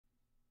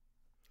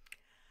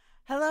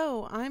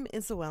Hello, I'm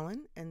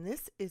Isoellen, and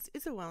this is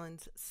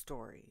Isoellen's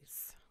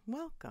Stories.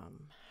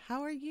 Welcome.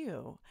 How are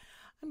you?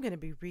 I'm going to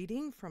be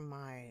reading from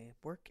my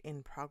work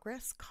in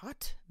progress,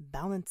 Caught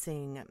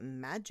Balancing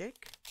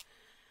Magic.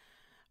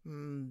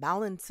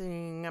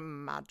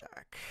 Balancing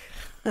Magic.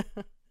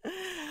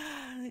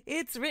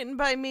 It's written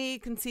by me,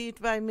 conceived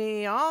by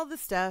me, all the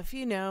stuff,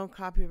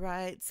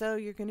 copyright. So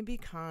you're going to be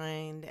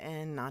kind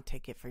and not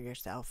take it for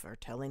yourself or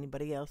tell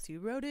anybody else you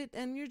wrote it.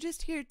 And you're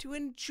just here to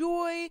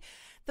enjoy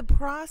the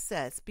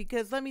process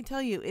because let me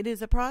tell you, it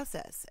is a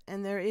process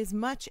and there is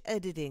much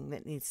editing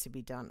that needs to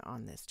be done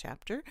on this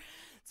chapter.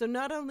 So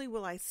not only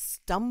will I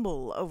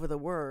stumble over the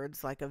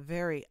words like a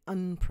very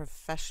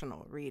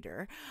unprofessional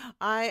reader,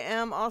 I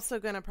am also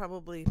going to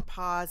probably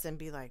pause and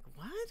be like,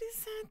 what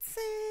does that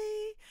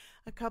say?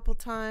 A couple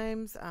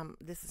times.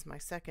 This is my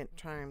second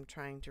time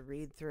trying to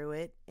read through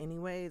it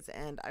anyways,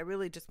 and I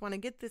really just want to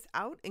get this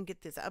out and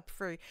get this up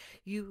for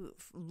you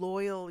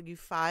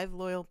five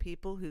loyal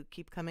people who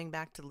keep coming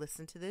back to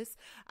listen to this.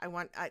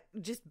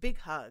 Just big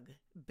hug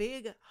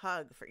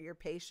for your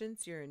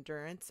patience, your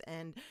endurance,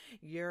 and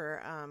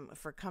your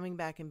for coming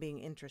back and being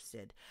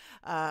interested.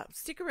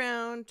 Stick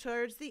around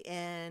towards the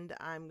end.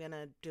 I'm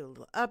gonna do a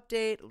little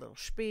update, a little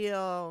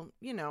spiel,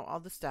 all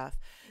the stuff.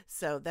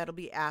 So that'll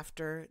be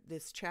after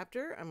this chapter.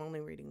 I'm only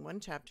reading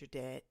one chapter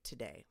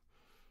today.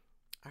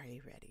 Are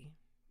you ready?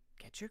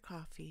 Get your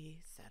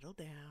coffee, settle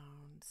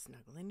down,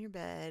 snuggle in your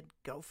bed,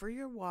 go for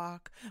your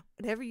walk,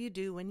 whatever you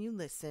do when you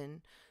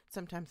listen.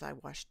 Sometimes I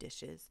wash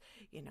dishes,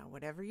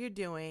 whatever you're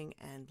doing,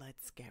 and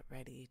let's get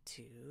ready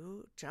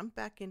to jump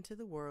back into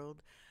the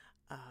world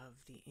of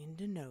the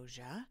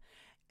Indonesia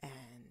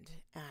and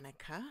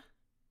Anika,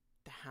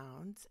 the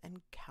Hounds, and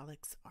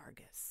Calix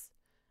Argus.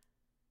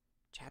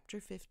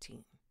 Chapter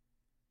 15,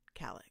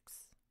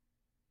 Calix.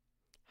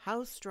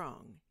 How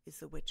strong is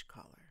the witch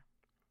collar?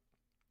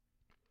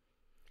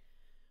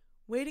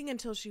 Waiting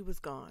until she was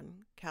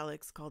gone,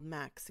 Calix called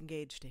Max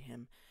engaged to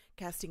him,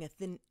 casting a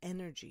thin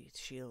energy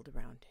shield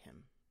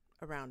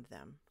around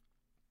them.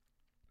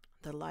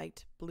 The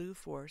light blue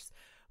force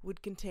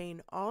would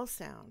contain all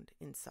sound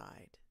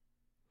inside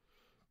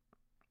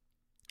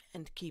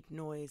and keep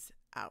noise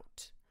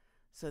out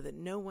so that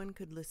no one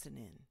could listen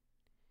in.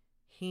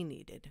 He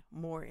needed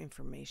more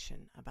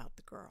information about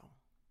the girl.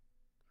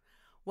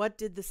 What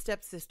did the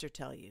stepsister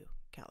tell you?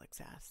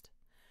 Calix asked.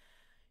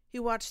 He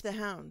watched the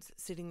hounds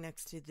sitting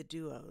next to the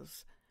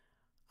duos,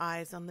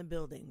 eyes on the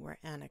building where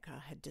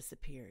Anika had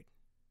disappeared.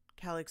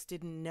 Calix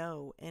didn't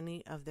know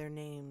any of their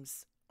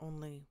names,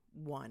 only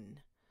one.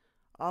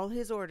 All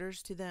his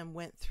orders to them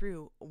went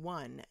through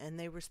one, and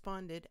they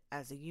responded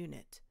as a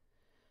unit.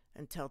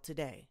 Until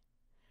today.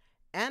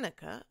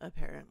 Anika,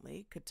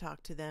 apparently, could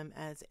talk to them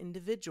as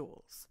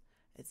individuals,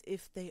 as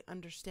if they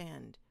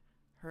understand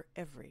her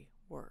every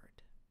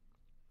word.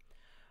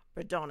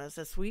 Bradonna's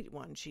a sweet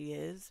one, she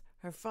is.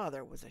 Her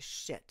father was a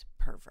shit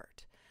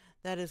pervert.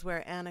 That is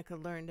where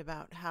Anika learned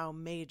about how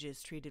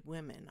mages treated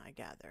women, I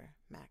gather,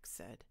 Max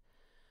said.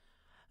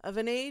 Of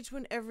an age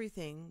when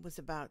everything was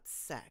about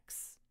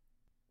sex,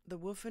 the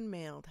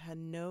Wolfen-Mailed had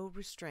no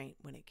restraint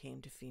when it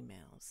came to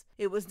females.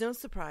 It was no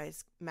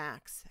surprise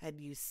Max had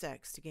used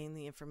sex to gain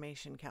the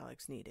information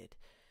Calix needed.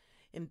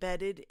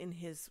 Embedded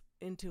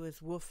into his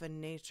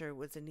Wolfen nature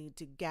was a need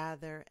to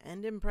gather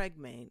and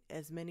impregnate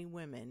as many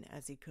women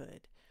as he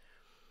could.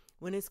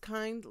 When his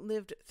kind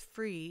lived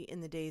free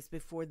in the days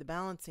before the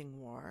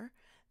Balancing War,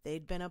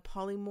 they'd been a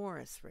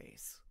polymorous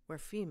race, where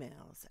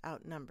females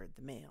outnumbered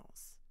the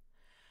males.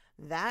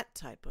 That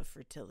type of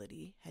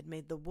fertility had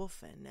made the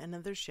Wolfen and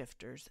other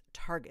shifters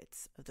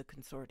targets of the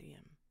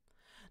consortium.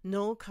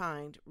 Null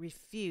kind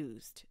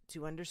refused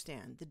to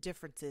understand the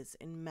differences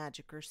in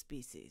magicker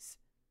species.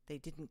 They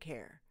didn't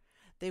care.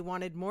 They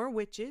wanted more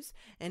witches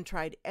and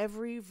tried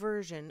every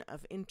version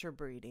of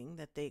interbreeding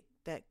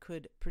that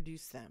could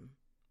produce them.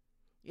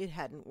 It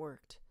hadn't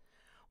worked.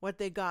 What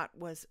they got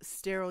was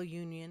sterile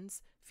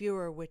unions,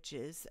 fewer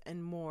witches,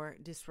 and more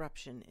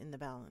disruption in the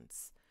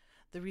balance.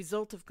 The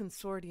result of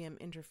consortium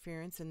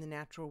interference in the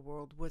natural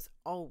world was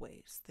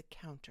always the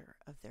counter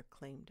of their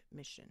claimed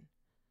mission.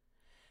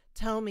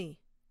 Tell me,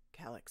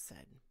 Calix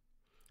said.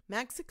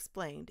 Max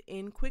explained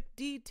in quick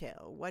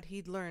detail what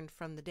he'd learned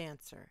from the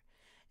dancer.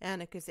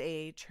 Anika's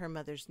age, her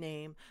mother's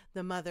name,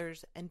 the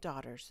mother's and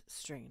daughter's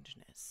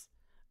strangeness.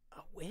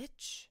 A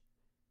witch?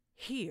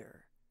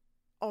 Here?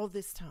 All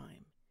this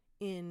time,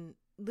 in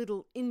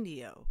Little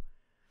Indio.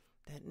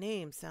 That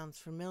name sounds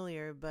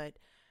familiar, but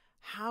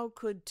how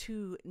could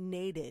two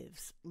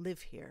natives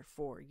live here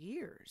for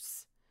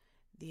years?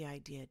 The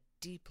idea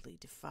deeply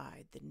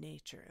defied the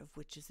nature of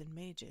witches and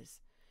mages.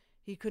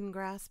 He couldn't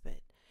grasp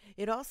it.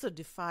 It also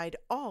defied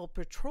all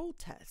patrol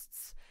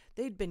tests.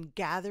 They'd been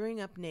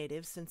gathering up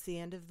natives since the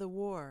end of the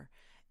war.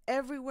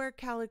 Everywhere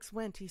Calix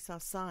went, he saw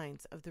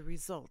signs of the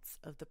results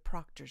of the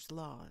Proctor's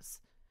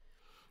laws.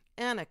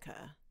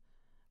 Anika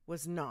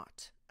was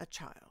not a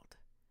child.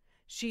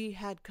 She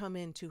had come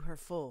into her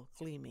full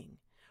gleaming,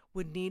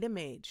 would need a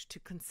mage to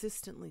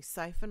consistently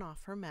siphon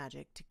off her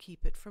magic to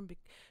keep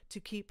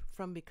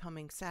from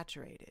becoming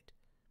saturated.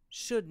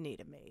 Should need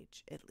a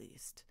mage, at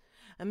least.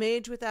 A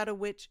mage without a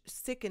witch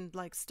sickened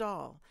like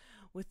Stahl,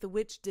 with the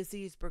witch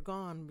disease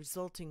begone,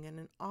 resulting in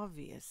an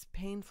obvious,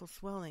 painful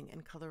swelling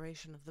and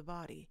coloration of the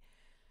body.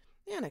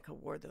 Anika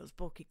wore those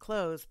bulky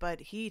clothes,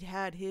 but he'd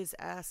had his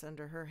ass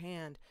under her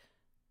hand.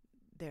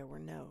 There were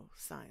no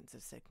signs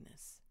of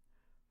sickness.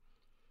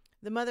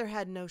 The mother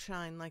had no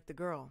shine like the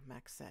girl,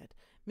 Max said.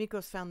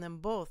 Mikos found them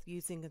both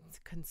using a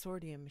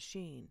consortium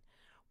machine,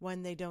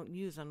 one they don't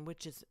use on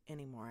witches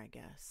anymore, I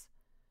guess.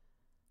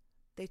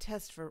 The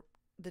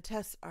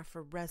tests are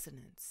for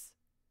resonance,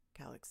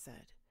 Calix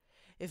said.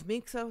 If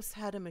Mikos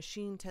had a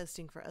machine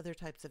testing for other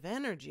types of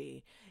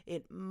energy,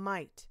 it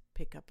might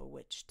pick up a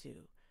witch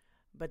too.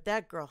 But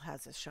that girl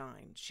has a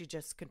shine. She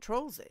just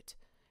controls it,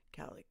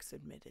 Calix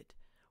admitted.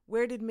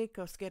 Where did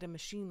Mikos get a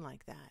machine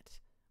like that?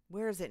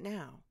 Where is it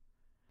now?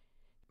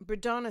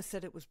 Bredana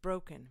said it was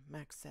broken,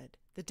 Max said.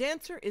 The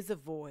dancer is a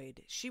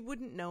void. She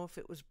wouldn't know if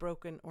it was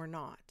broken or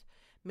not.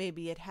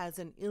 Maybe it has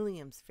an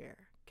ilium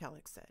sphere,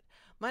 Calix said.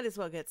 Might as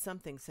well get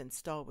something since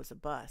Stahl was a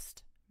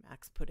bust,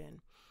 Max put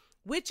in.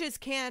 Witches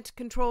can't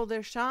control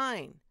their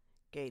shine,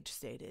 Gage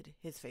stated,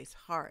 his face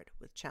hard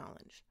with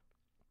challenge.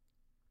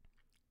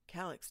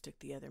 Calix took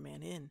the other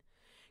man in.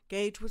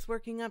 Gage was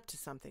working up to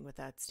something with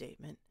that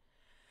statement.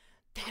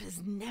 That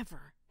has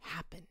never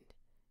happened.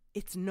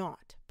 It's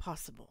not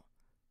possible.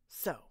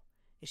 So,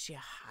 is she a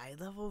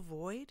high-level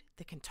void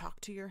that can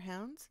talk to your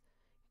hounds?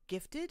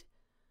 Gifted?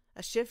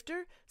 A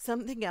shifter?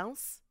 Something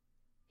else?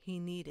 He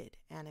needed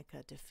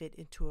Anika to fit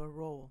into a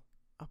role,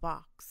 a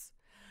box.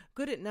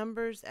 Good at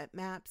numbers, at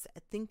maps,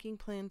 at thinking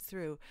plans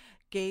through,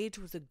 Gage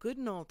was a good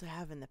knoll to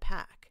have in the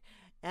pack.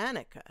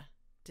 Anika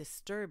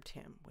disturbed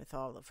him with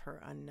all of her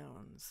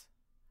unknowns.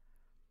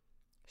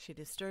 She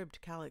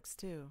disturbed Calix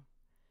too.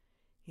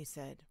 He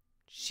said,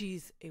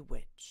 She's a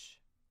witch.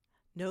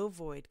 No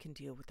void can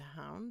deal with the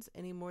hounds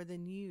any more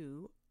than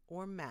you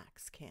or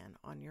Max can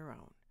on your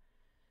own.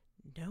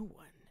 No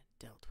one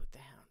dealt with the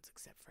hounds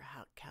except for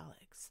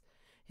Calix.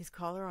 His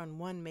collar on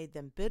one made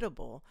them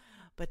biddable,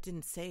 but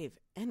didn't save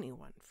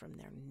anyone from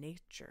their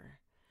nature.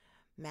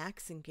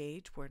 Max and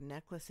Gage wore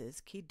necklaces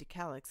keyed to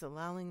Calix,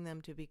 allowing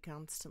them to be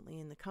constantly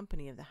in the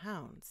company of the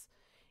hounds.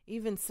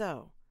 Even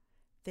so,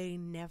 they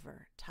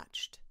never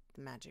touched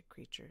the magic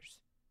creatures.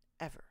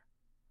 Ever.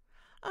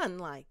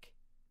 Unlike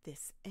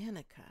this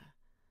Anika,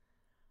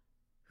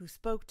 who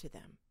spoke to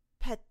them,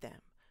 pet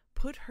them,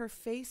 put her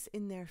face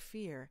in their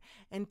fear,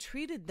 and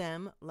treated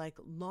them like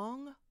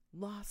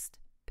long-lost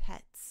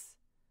pets.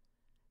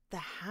 The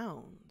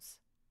hounds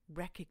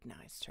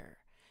recognized her.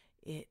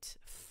 It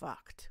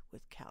fucked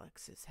with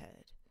Calix's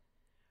head.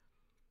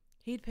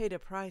 He'd paid a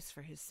price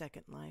for his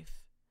second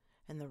life,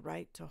 and the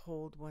right to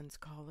hold one's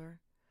collar,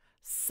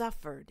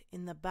 suffered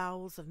in the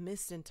bowels of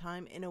mist and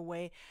time in a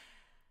way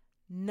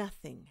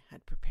nothing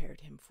had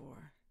prepared him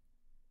for.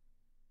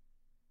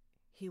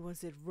 He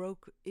was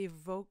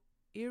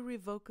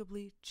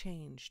irrevocably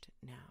changed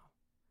now.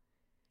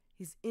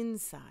 His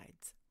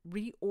insides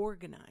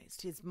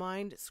reorganized, his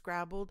mind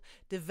scrabbled,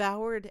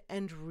 devoured,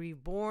 and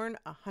reborn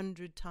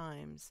 100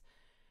 times,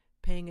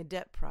 paying a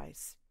debt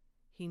price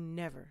he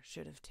never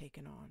should have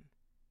taken on.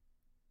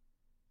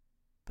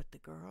 But the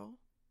girl,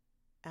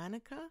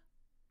 Anika?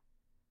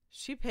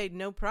 She paid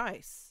no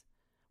price,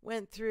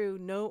 went through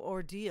no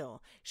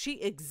ordeal. She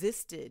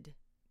existed.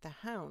 The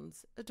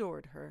hounds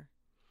adored her.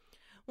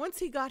 Once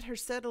he got her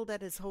settled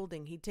at his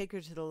holding, he'd take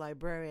her to the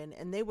librarian,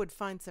 and they would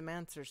find some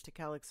answers to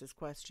Calix's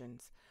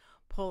questions.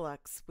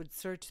 Pollux would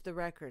search the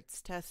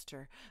records, test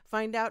her,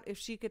 find out if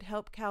she could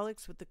help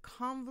Calix with his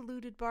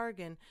convoluted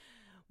bargain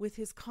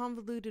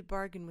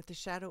with the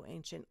Shadow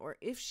Ancient, or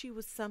if she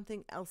was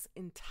something else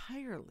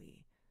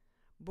entirely,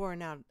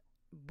 born out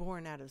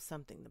of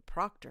something the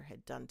Proctor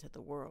had done to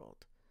the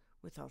world,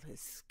 with all his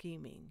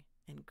scheming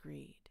and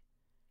greed.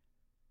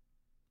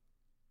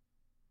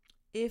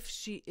 If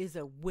she is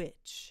a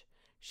witch,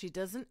 she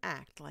doesn't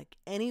act like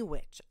any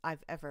witch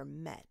I've ever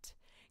met.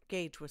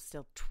 Gage was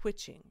still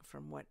twitching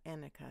from what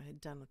Anika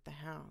had done with the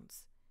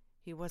hounds.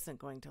 He wasn't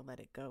going to let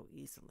it go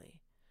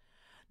easily.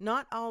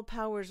 Not all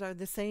powers are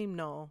the same,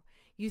 Noel.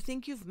 You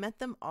think you've met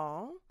them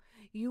all?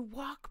 You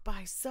walk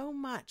by so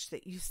much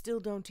that you still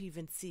don't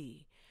even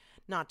see.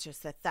 Not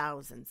just the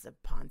thousands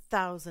upon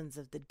thousands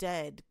of the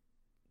dead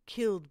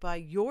killed by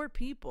your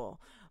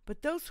people,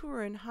 but those who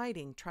are in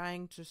hiding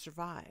trying to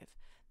survive.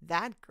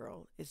 That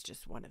girl is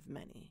just one of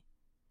many.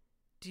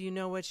 Do you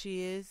know what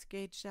she is?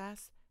 Gage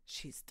asked.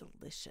 She's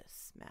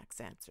delicious,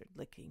 Max answered,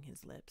 licking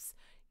his lips.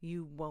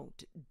 You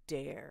won't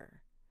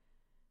dare.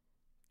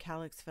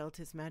 Calix felt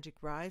his magic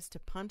rise to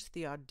punch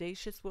the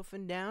audacious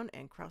wolfen down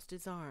and crossed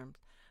his arms,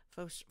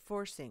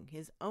 forcing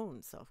his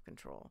own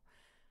self-control.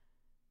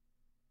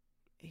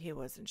 He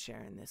wasn't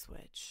sharing this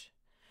witch.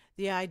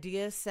 The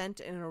idea sent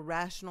an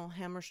irrational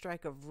hammer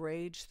strike of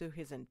rage through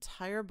his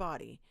entire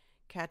body,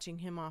 catching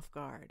him off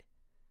guard.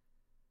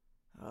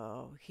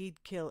 Oh,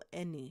 he'd kill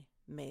any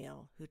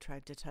male who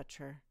tried to touch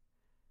her.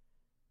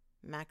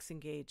 Max and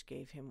Gage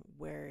gave him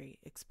wary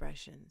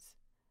expressions.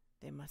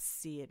 They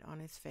must see it on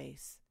his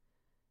face,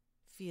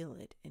 feel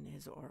it in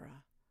his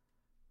aura.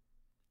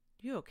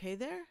 You okay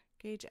there?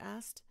 Gage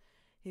asked,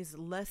 his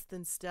less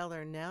than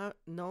stellar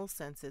null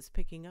senses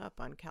picking up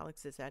on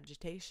Calix's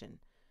agitation.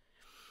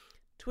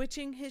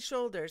 Twitching his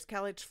shoulders,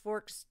 Calix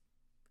forced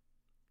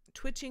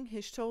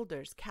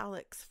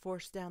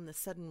down the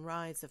sudden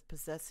rise of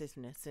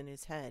possessiveness in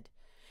his head.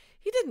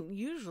 He didn't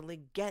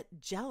usually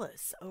get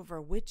jealous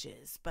over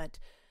witches, but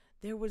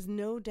there was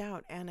no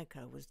doubt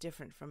Anika was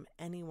different from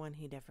anyone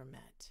he'd ever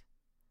met.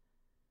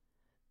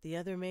 The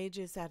other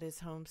mages at his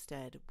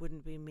homestead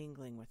wouldn't be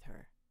mingling with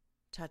her,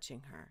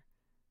 touching her,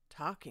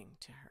 talking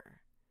to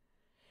her.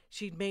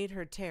 She'd made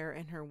her terror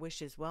and her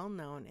wishes well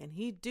known, and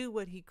he'd do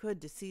what he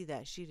could to see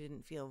that she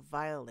didn't feel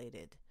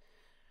violated.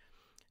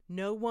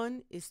 No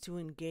one is to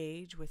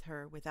engage with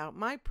her without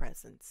my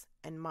presence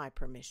and my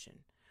permission.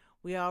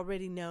 We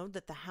already know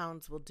that the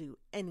hounds will do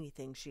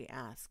anything she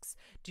asks.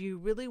 Do you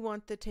really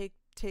want to take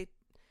the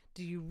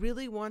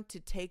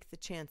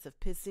chance of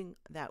pissing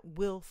that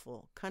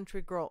willful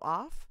country girl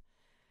off?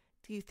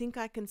 Do you think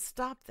I can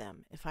stop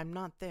them if I'm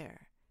not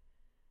there?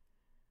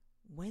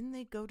 When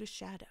they go to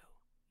Shadow,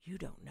 you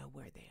don't know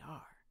where they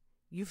are.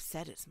 You've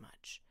said as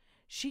much.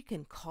 She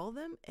can call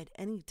them at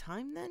any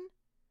time then?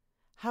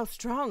 How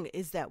strong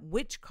is that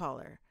witch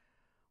caller?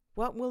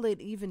 What will it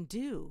even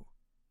do?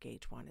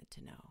 Gage wanted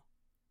to know.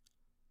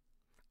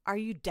 Are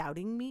you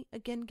doubting me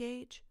again,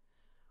 Gage?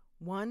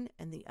 One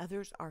and the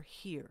others are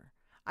here.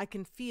 I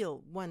can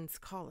feel one's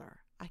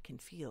caller. I can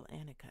feel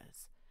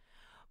Anika's.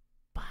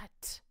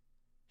 But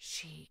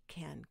she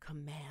can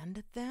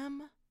command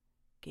them?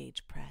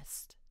 Gage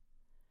pressed.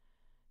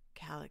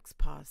 Calix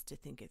paused to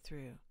think it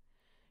through.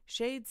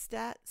 Shade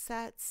sat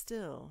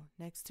still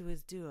next to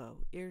his duo,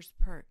 ears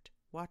perked,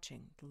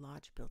 watching the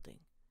lodge building,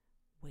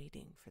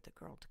 waiting for the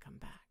girl to come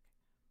back.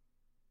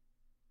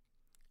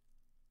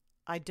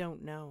 I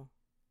don't know,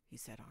 he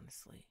said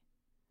honestly.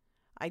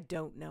 I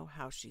don't know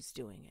how she's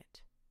doing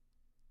it.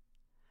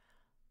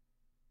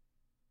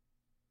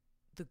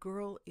 The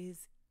girl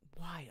is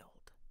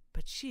wild,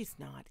 but she's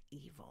not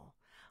evil.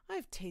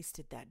 I've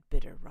tasted that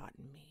bitter,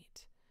 rotten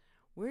meat.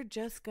 We're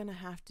just going to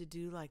have to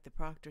do like the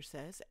proctor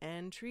says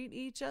and treat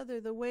each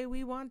other the way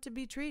we want to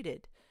be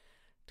treated.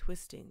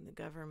 Twisting the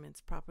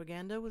government's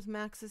propaganda was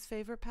Max's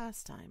favorite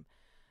pastime,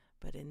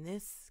 but in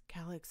this,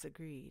 Calix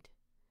agreed.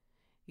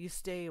 You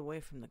stay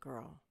away from the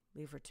girl.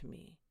 Leave her to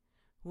me.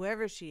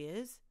 Whoever she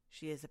is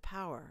a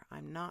power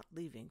I'm not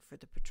leaving for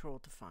the patrol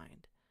to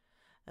find.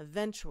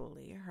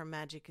 Eventually, her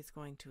magic is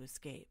going to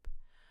escape.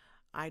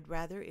 I'd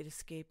rather it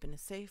escape in a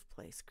safe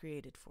place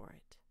created for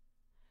it.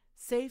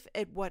 Safe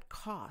at what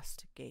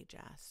cost? Gage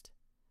asked.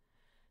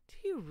 Do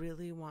you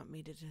really want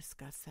me to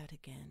discuss that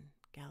again?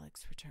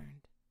 Calix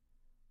returned.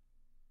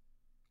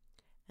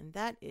 And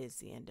that is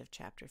the end of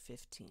chapter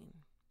 15.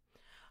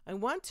 I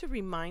want to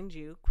remind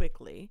you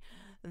quickly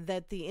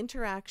that the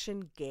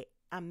interaction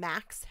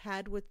Max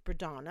had with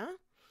Bredana,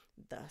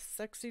 the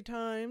sexy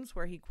times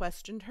where he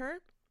questioned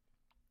her,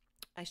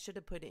 I should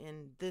have put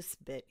in this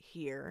bit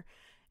here,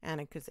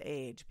 Anika's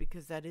age,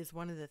 because that is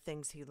one of the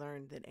things he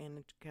learned, that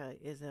Anika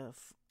is a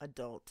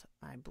adult.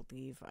 I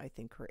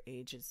think her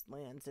age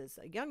lands as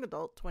a young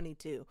adult,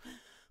 22,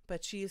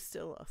 but she is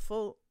still a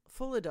full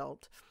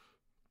adult.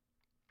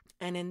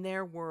 And in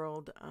their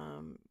world,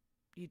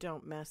 you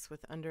don't mess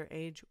with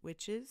underage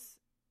witches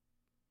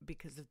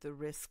because of the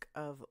risk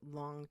of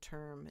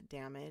long-term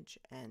damage,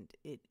 and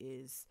it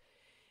is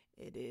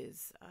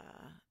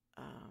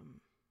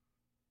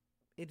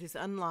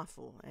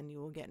unlawful, and you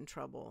will get in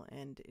trouble,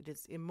 and it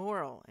is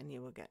immoral, and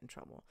you will get in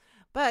trouble.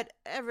 But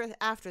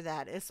after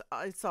that, it's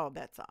all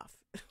bets off.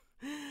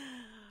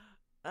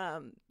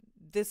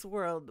 This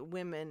world,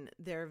 women,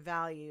 their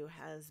value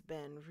has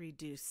been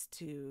reduced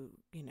to,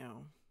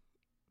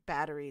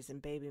 batteries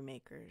and baby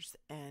makers,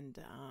 and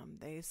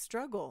they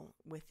struggle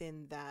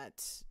within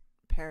that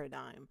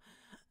paradigm.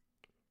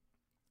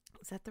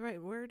 Is that the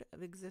right word?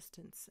 Of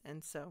existence.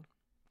 And so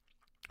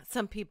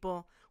some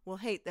people will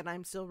hate that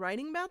I'm still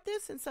writing about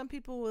this, and some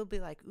people will be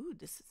like, ooh,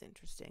 this is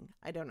interesting.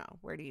 I don't know.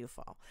 Where do you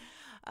fall?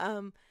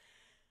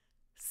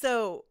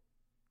 So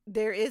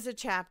there is a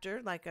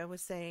chapter, like I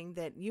was saying,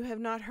 that you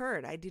have not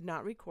heard. I did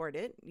not record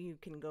it. You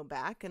can go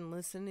back and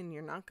listen, and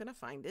you're not going to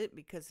find it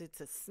because it's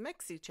a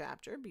smexy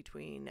chapter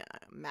between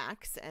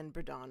Max and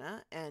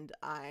Bredana, and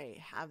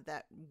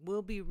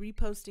will be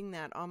reposting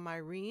that on my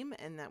Ream,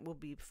 and that will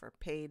be for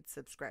paid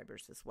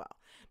subscribers as well.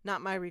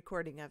 Not my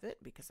recording of it,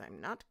 because I'm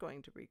not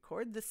going to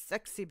record the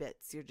sexy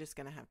bits. You're just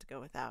going to have to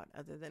go without,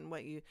 other than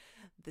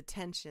the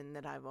tension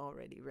that I've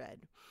already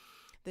read.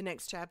 The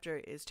next chapter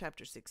is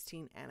chapter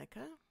 16,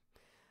 Anika.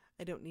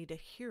 I don't need a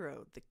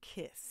hero, the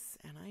kiss,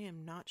 and I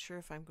am not sure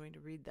if I'm going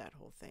to read that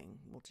whole thing.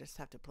 We'll just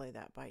have to play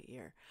that by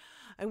ear.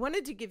 I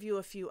wanted to give you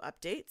a few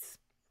updates.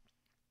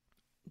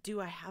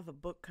 Do I have a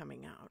book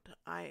coming out?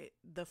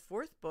 The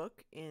fourth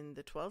book in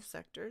the 12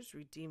 sectors,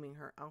 Redeeming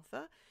Her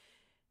Alpha,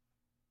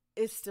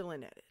 is still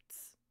in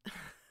edits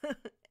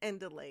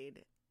and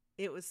delayed.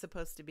 It was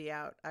supposed to be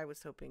out, I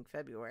was hoping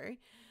February.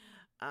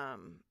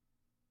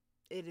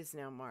 It is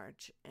now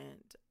March,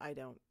 and I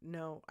don't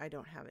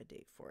have a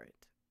date for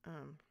it.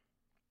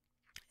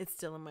 It's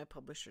still in my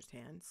publisher's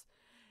hands,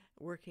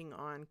 working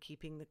on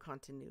keeping the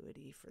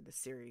continuity for the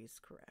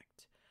series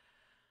correct.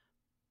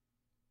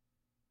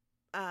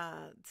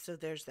 So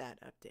there's that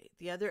update.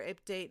 The other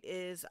update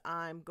is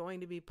I'm going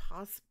to be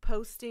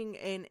posting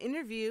an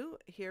interview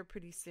here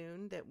pretty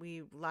soon that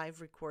we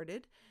live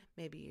recorded.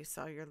 Maybe you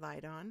saw your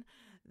light on.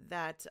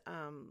 That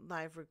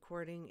live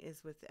recording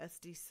is with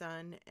SD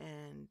Sun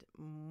and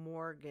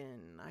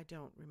Morgan. I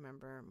don't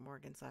remember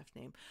Morgan's last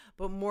name,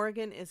 but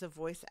Morgan is a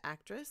voice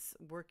actress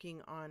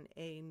working on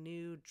a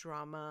new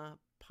drama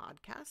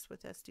podcast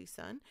with SD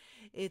Sun.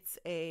 It's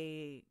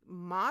a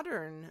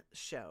modern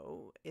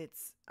show.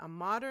 It's a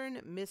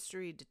modern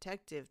mystery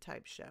detective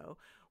type show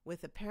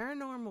with a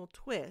paranormal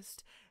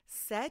twist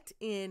set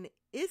in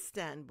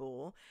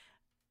Istanbul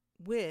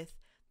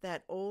with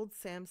that old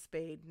Sam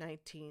Spade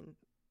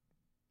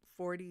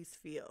 1940s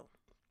feel.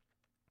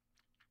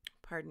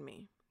 Pardon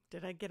me.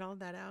 Did I get all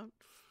that out?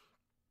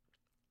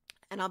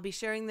 And I'll be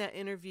sharing that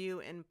interview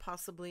and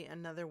possibly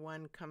another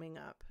one coming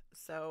up.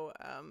 So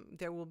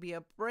there will be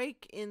a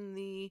break in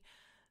the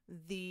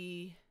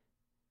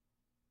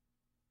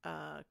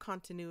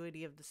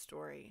continuity of the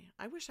story.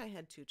 I wish I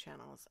had 2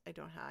 channels. I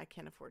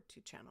can't afford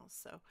 2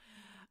 channels.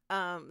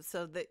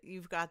 So that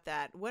you've got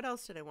that. What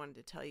else did I want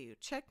to tell you?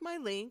 Check my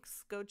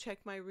links. Go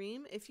check my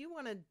Ream. If you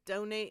want to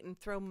donate and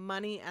throw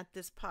money at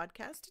this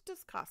podcast, it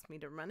does cost me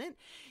to run it.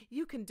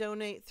 You can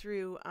donate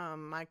through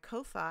my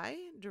Ko-Fi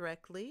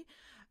directly.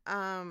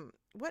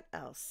 What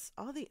else?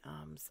 All the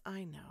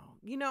I know.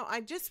 You know, I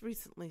just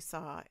recently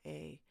saw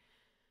a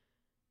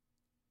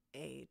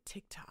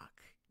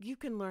TikTok. You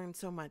can learn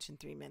so much in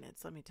 3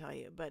 minutes, let me tell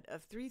you. But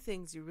of 3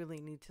 things you really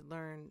need to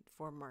learn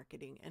for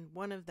marketing, and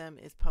one of them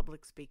is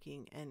public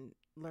speaking and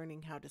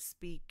learning how to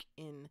speak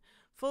in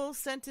full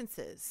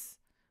sentences,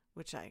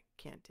 which I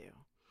can't do.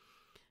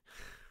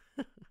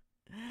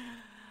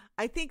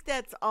 I think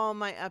that's all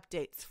my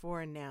updates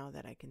for now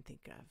that I can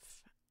think of.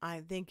 I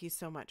thank you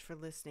so much for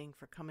listening,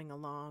 for coming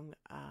along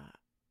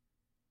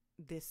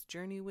this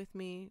journey with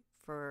me,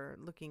 for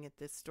looking at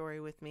this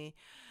story with me.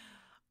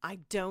 I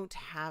don't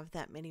have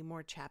that many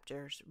more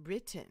chapters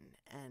written,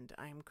 and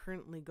I'm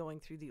currently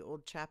going through the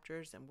old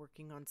chapters and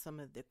working on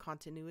some of the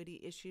continuity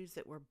issues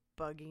that were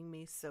bugging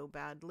me so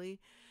badly.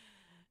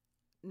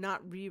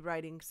 Not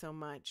rewriting so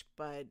much,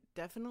 but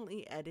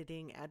definitely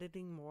adding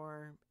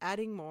more,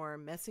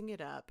 messing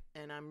it up,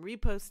 and I'm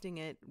reposting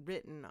it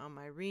written on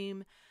my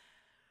Ream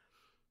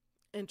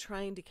and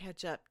trying to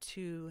catch up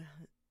to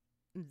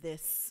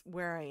this,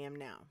 where I am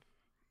now.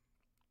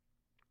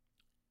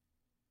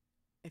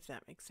 If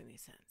that makes any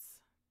sense.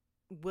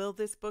 Will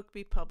this book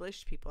be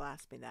published? People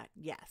ask me that.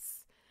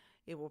 Yes.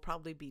 It will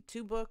probably be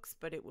 2 books,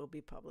 but it will be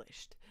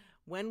published.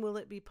 When will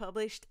it be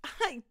published?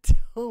 I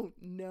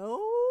don't know.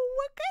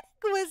 What kind of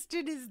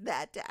question is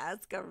that to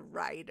ask a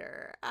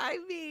writer? I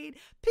mean,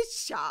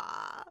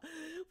 pshaw.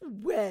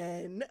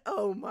 When?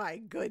 Oh my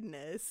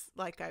goodness.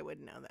 Like I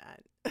would know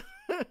that.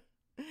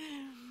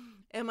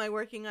 Am I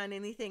working on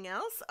anything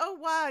else? Oh,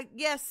 wow.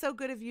 Yes, so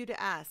good of you to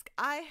ask.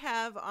 I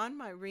have on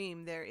my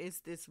Ream, there is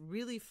this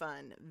really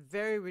fun,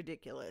 very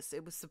ridiculous.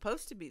 It was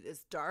supposed to be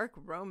this dark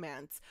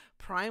romance,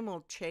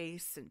 primal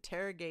chase,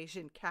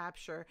 interrogation,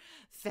 capture,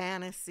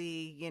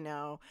 fantasy,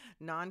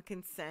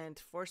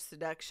 non-consent, forced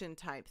seduction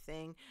type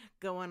thing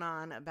going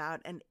on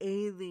about an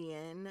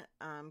alien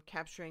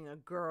capturing a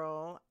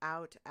girl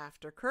out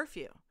after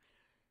curfew.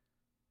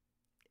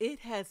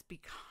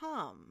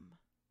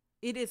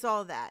 It is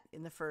all that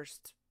in the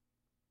first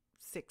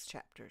 6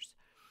 chapters.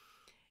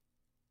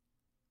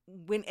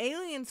 When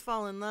aliens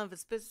fall in love,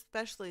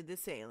 especially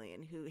this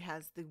alien who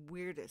has the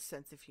weirdest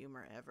sense of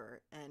humor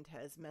ever and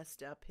has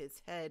messed up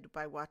his head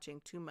by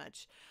watching too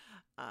much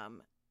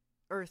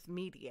Earth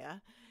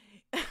media,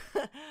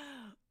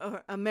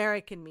 or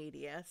American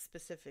media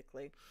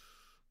specifically.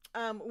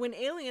 When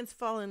aliens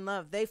fall in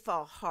love, they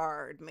fall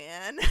hard,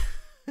 man.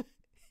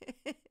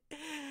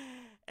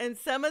 And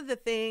some of the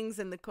things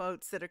and the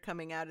quotes that are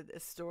coming out of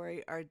this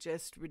story are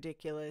just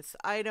ridiculous.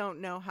 I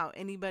don't know how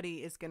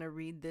anybody is going to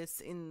read this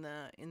in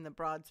the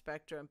broad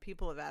spectrum.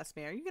 People have asked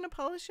me, are you going to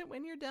publish it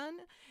when you're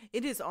done?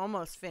 It is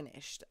almost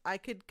finished. I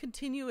could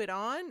continue it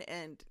on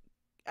and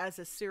as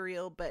a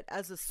serial, but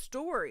as a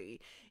story,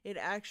 it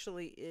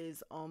actually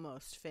is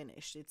almost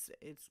finished.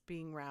 It's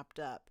being wrapped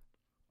up.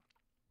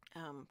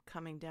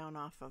 Coming down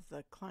off of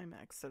the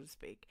climax, so to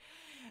speak.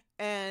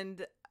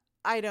 And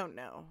I don't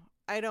know.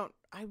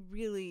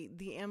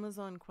 The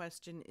Amazon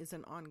question is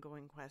an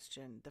ongoing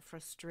question. The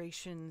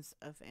frustrations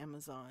of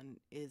Amazon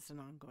is an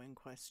ongoing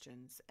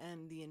question.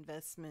 And the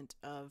investment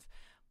of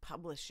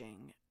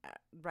publishing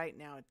right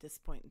now at this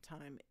point in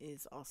time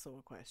is also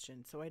a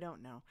question. So I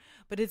don't know.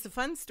 But it's a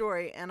fun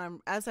story. And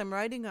as I'm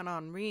writing it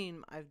on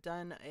Ream, I've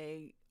done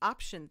a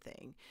option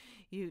thing.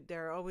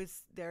 There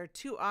are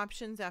 2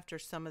 options after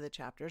some of the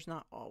chapters,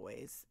 not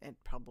always.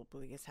 It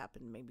probably has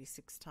happened maybe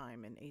 6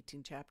 times in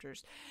 18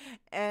 chapters.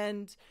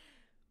 And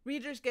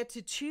readers get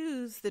to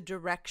choose the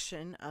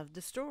direction of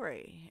the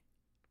story.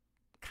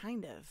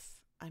 Kind of.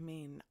 I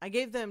mean, I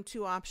gave them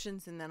 2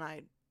 options and then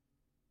I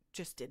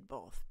just did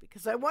both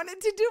because I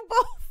wanted to do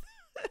both.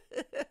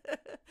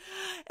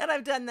 And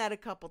I've done that a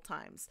couple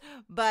times,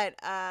 but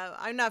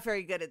I'm not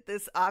very good at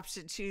this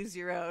option, choose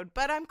your own,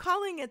 but I'm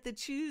calling it the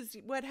choose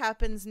what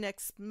happens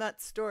next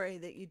month story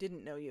that you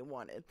didn't know you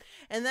wanted.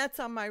 And that's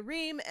on my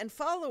Ream, and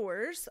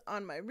followers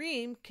on my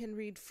Ream can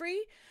read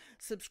free.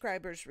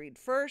 Subscribers read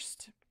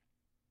first.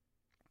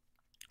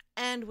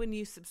 And when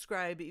you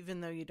subscribe,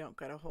 even though you don't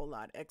get a whole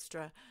lot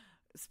extra,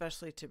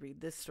 especially to read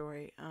this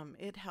story,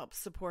 it helps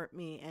support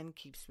me and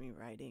keeps me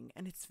writing.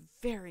 And it's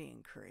very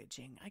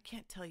encouraging. I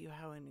can't tell you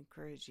how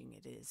encouraging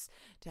it is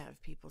to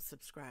have people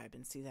subscribe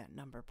and see that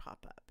number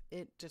pop up.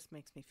 It just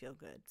makes me feel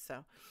good.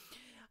 So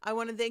I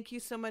want to thank you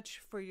so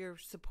much for your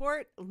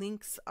support.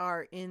 Links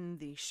are in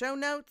the show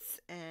notes.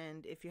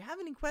 And if you have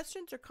any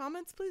questions or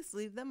comments, please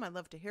leave them. I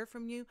love to hear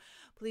from you.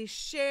 Please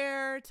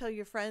share, tell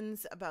your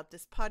friends about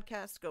this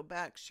podcast. Go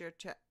back,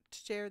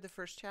 share the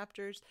first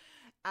chapters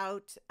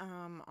out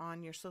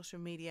on your social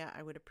media.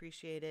 I would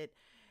appreciate it.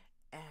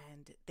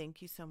 And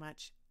thank you so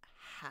much.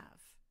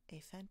 Have a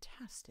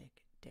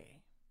fantastic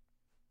day.